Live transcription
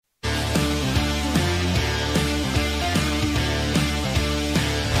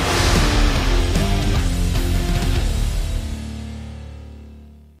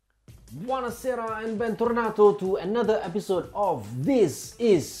Buonasera and bentornato to another episode of This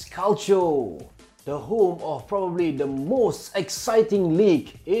is Calcio, the home of probably the most exciting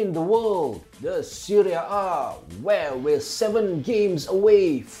league in the world, the Serie A, where we're 7 games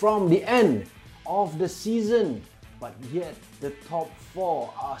away from the end of the season, but yet the top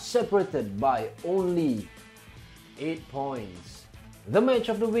 4 are separated by only 8 points. The match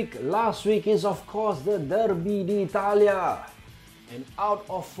of the week last week is of course the Derby d'Italia. And out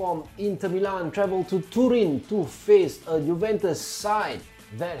of form, Inter Milan travelled to Turin to face a Juventus side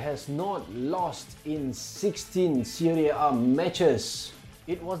that has not lost in 16 Serie A matches.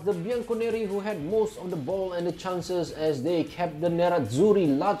 It was the Bianconeri who had most of the ball and the chances as they kept the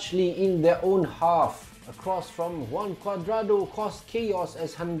Nerazzurri largely in their own half. A cross from Juan Cuadrado caused chaos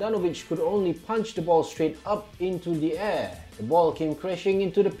as Handanovic could only punch the ball straight up into the air. The ball came crashing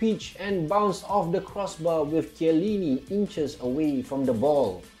into the pitch and bounced off the crossbar with Chiellini inches away from the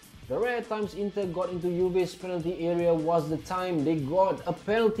ball. The rare times Inter got into Juve's penalty area was the time they got a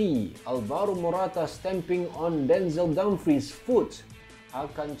penalty, Alvaro Morata stamping on Denzel Dumfries' foot.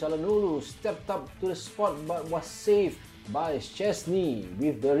 Hakan Çalhanoğlu stepped up to the spot but was saved by Szczesny,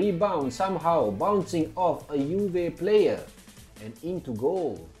 with the rebound somehow bouncing off a Juve player and into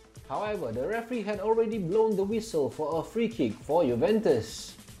goal. However, the referee had already blown the whistle for a free kick for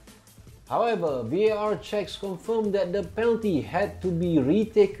Juventus. However, VAR checks confirmed that the penalty had to be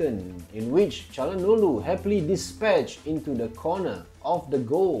retaken, in which Çalhanoğlu happily dispatched into the corner of the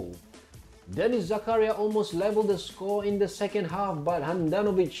goal. Denis Zakaria almost leveled the score in the second half, but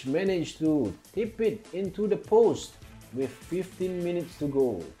Handanovic managed to tip it into the post with 15 minutes to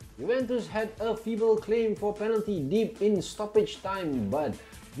go. Juventus had a feeble claim for penalty deep in stoppage time, but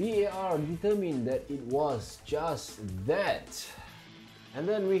VAR determined that it was just that. And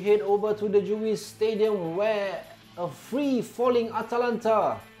then we head over to the Juve Stadium where a free-falling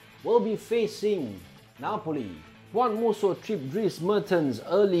Atalanta will be facing Napoli. Juan Musso tripped Dries Mertens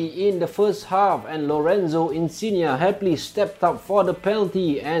early in the first half and Lorenzo Insigne happily stepped up for the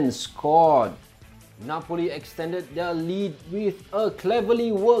penalty and scored. Napoli extended their lead with a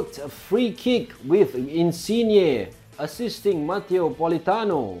cleverly worked free kick with Insigne assisting Matteo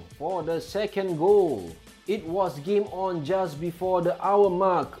Politano for the second goal. It was game on just before the hour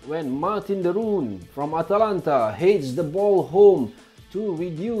mark when Martin de Roon from Atalanta heads the ball home to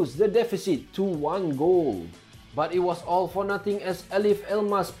reduce the deficit to 1 goal. But it was all for nothing as Elif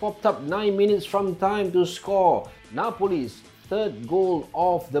Elmas popped up 9 minutes from time to score Napoli's 3rd goal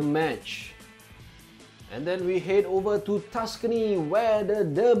of the match. And then we head over to Tuscany where the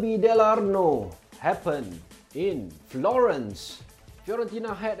Derby dell'Arno happened in Florence.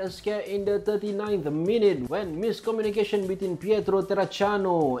 Fiorentina had a scare in the 39th minute when miscommunication between Pietro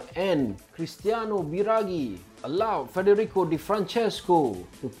Terracciano and Cristiano Biraghi allowed Federico Di Francesco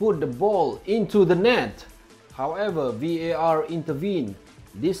to put the ball into the net. However, VAR intervened,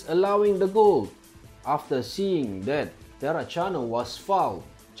 disallowing the goal after seeing that Terracciano was fouled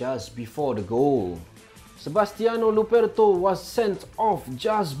just before the goal. Sebastiano Luperto was sent off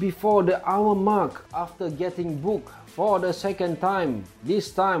just before the hour mark after getting booked for the second time, this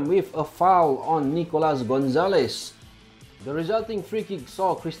time with a foul on Nicolas Gonzalez. The resulting free kick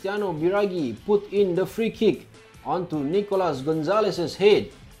saw Cristiano Biraghi put in the free kick onto Nicolas Gonzalez's head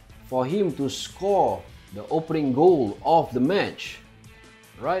for him to score the opening goal of the match.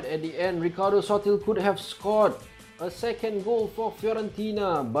 Right at the end, Ricardo Sottil could have scored a second goal for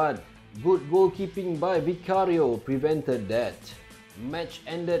Fiorentina, but good goalkeeping by Vicario prevented that. Match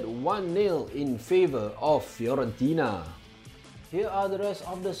ended 1-0 in favour of Fiorentina. Here are the rest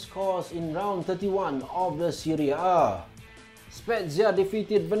of the scores in round 31 of the Serie A. Spezia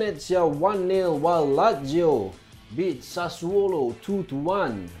defeated Venezia 1-0 while Lazio beat Sassuolo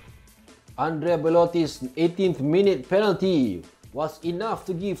 2-1. Andrea Belotti's 18th minute penalty was enough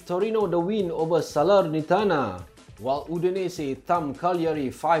to give Torino the win over Salernitana, while Udinese thumped Cagliari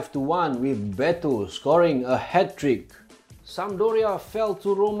 5-1 with Beto scoring a hat-trick. Sampdoria fell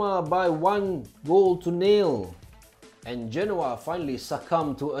to Roma by 1-0, and Genoa finally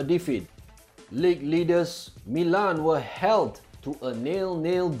succumbed to a defeat. League leaders Milan were held to a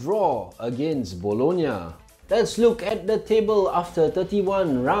 0-0 draw against Bologna. Let's look at the table after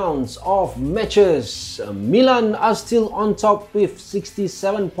 31 rounds of matches. Milan are still on top with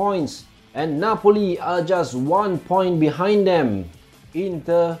 67 points. And Napoli are just 1 point behind them.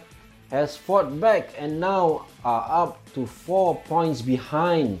 Inter has fought back and now are up to 4 points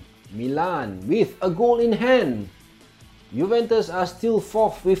behind Milan with a goal in hand. Juventus are still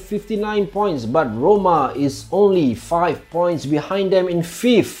 4th with 59 points, but Roma is only 5 points behind them in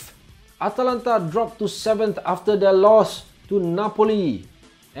 5th. Atalanta dropped to 7th after their loss to Napoli.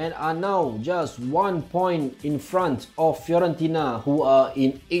 and are now just 1 point in front of Fiorentina, who are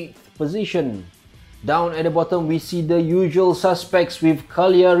in 8th position. Down at the bottom, we see the usual suspects with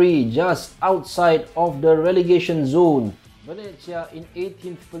Cagliari just outside of the relegation zone. Venezia in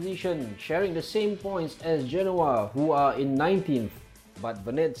 18th position, sharing the same points as Genoa, who are in 19th. But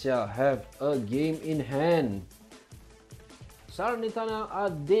Venezia have a game in hand. Salernitana are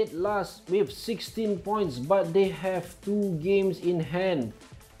dead last with 16 points, but they have 2 games in hand.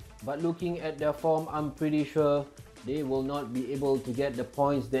 But looking at their form, I'm pretty sure they will not be able to get the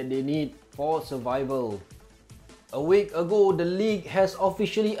points that they need for survival. A week ago, the league has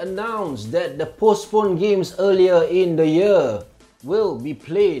officially announced that the postponed games earlier in the year will be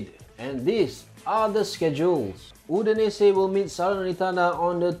played, and these are the schedules. Udinese will meet Salernitana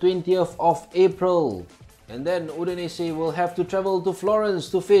on the 20th of April. And then Udinese will have to travel to Florence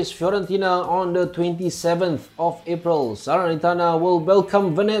to face Fiorentina on the 27th of April. Salernitana will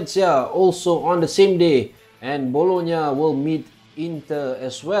welcome Venezia also on the same day. And Bologna will meet Inter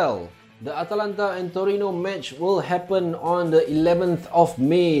as well. The Atalanta and Torino match will happen on the 11th of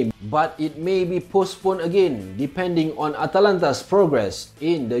May, but it may be postponed again depending on Atalanta's progress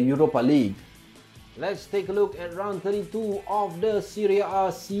in the Europa League. Let's take a look at round 32 of the Serie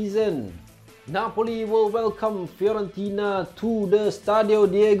A season. Napoli will welcome Fiorentina to the Stadio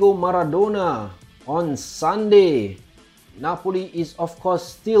Diego Maradona on Sunday. Napoli is of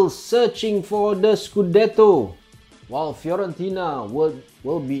course still searching for the Scudetto, while Fiorentina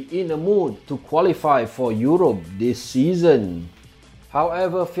will be in a mood to qualify for Europe this season.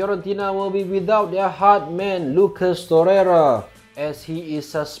 However, Fiorentina will be without their heart man Lucas Torreira, as he is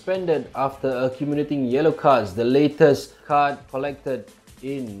suspended after accumulating yellow cards, the latest card collected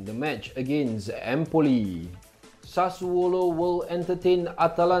in the match against Empoli. Sassuolo will entertain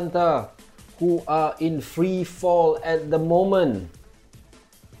Atalanta, who are in free fall at the moment.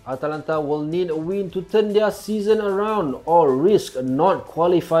 Atalanta will need a win to turn their season around or risk not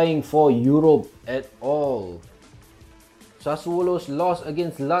qualifying for Europe at all. Sassuolo's loss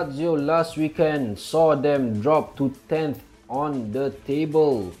against Lazio last weekend saw them drop to 10th on the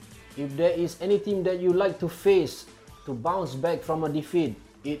table. If there is any team that you like to face to bounce back from a defeat,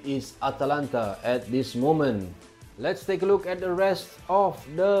 it is Atalanta at this moment. Let's take a look at the rest of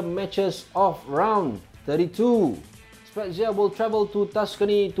the matches of round 32. Spezia will travel to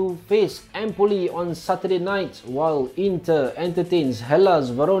Tuscany to face Empoli on Saturday night, while Inter entertains Hellas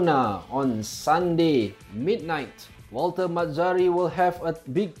Verona on Sunday midnight. Walter Mazzarri will have a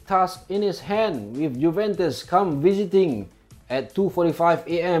big task in his hand with Juventus come visiting at 2:45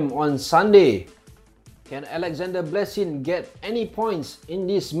 AM on Sunday. Can Alexander Blessin get any points in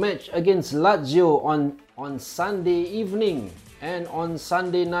this match against Lazio on Sunday evening? And on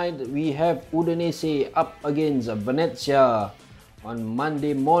Sunday night, we have Udinese up against Venezia. On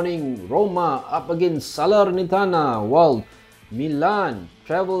Monday morning, Roma up against Salernitana, while Milan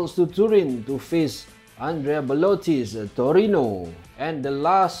travels to Turin to face Andrea Belotti's Torino. And the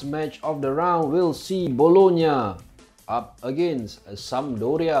last match of the round will see Bologna up against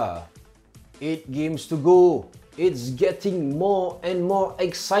Sampdoria. 8 games to go. It's getting more and more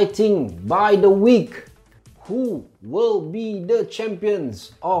exciting by the week. Who will be the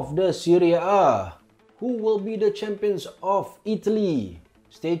champions of the Serie A? Who will be the champions of Italy?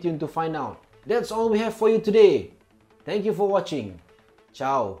 Stay tuned to find out. That's all we have for you today. Thank you for watching.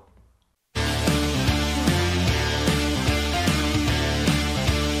 Ciao.